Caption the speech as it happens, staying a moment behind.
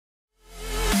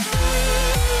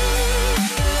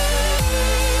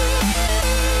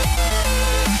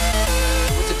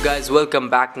guys, welcome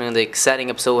back to another exciting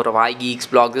episode of iGeeks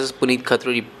blog. This is Puneet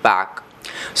Khatri back.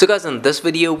 So guys, in this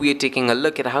video we are taking a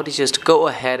look at how to just go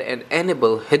ahead and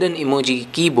enable hidden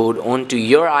emoji keyboard onto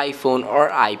your iPhone or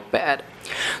iPad.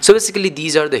 So basically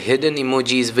these are the hidden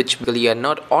emojis which really are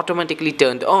not automatically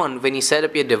turned on when you set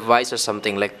up your device or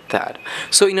something like that.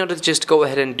 So in order to just go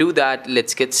ahead and do that,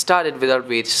 let's get started without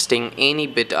wasting any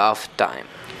bit of time.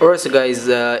 Alright, so guys,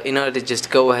 in order to just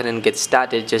go ahead and get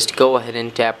started, just go ahead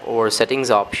and tap over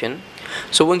settings option.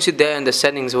 So once you're there in the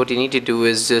settings, what you need to do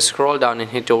is just scroll down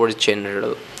and hit over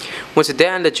general. Once you're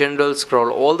there in the general, scroll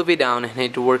all the way down and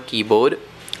hit over keyboard.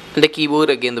 And the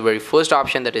keyboard, again, the very first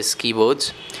option, that is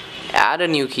keyboards. Add a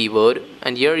new keyboard,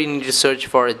 and here you need to search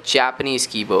for a Japanese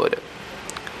keyboard.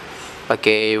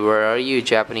 Okay, where are you?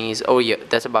 Japanese? Oh yeah,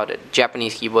 that's about it.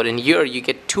 Japanese keyboard. And here you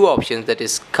get two options, that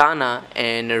is Kana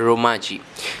and Romaji.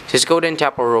 Just go ahead and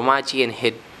tap on Romaji and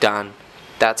hit done.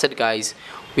 That's it, guys.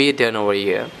 We are done over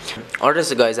here. Alright,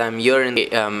 so guys, I'm here in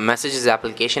the messages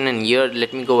application, and here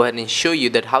let me go ahead and show you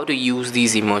that how to use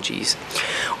these emojis.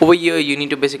 Over here you need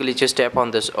to basically just tap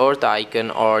on this earth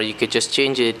icon, or you could just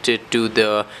change it to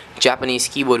the Japanese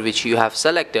keyboard which you have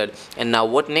selected. And now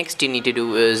what next you need to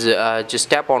do is just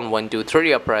tap on 1 2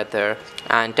 3 up right there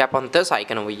and tap on this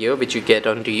icon over here which you get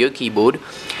onto your keyboard.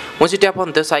 Once you tap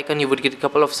on this icon, you would get a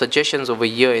couple of suggestions over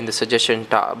here in the suggestion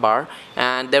bar,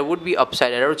 and there would be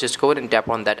upside arrow. Just go ahead and tap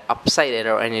on that upside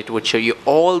arrow and it would show you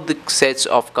all the sets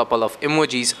of couple of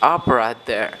emojis up right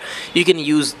there. You can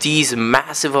use these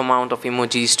massive amount of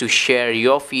emojis to share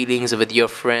your feelings with your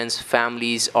friends,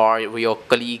 families, or your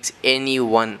colleagues,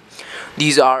 anyone.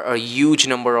 These are a huge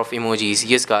number of emojis.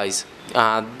 Yes guys,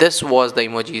 this was the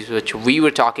emojis which we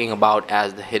were talking about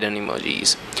as the hidden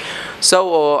emojis.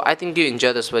 So I think you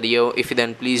enjoyed this video. If you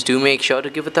then, please do make sure to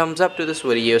give a thumbs up to this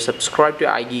video, subscribe to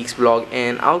iGeeks blog,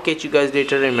 and I'll catch you guys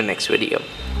later in my next video.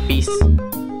 Peace.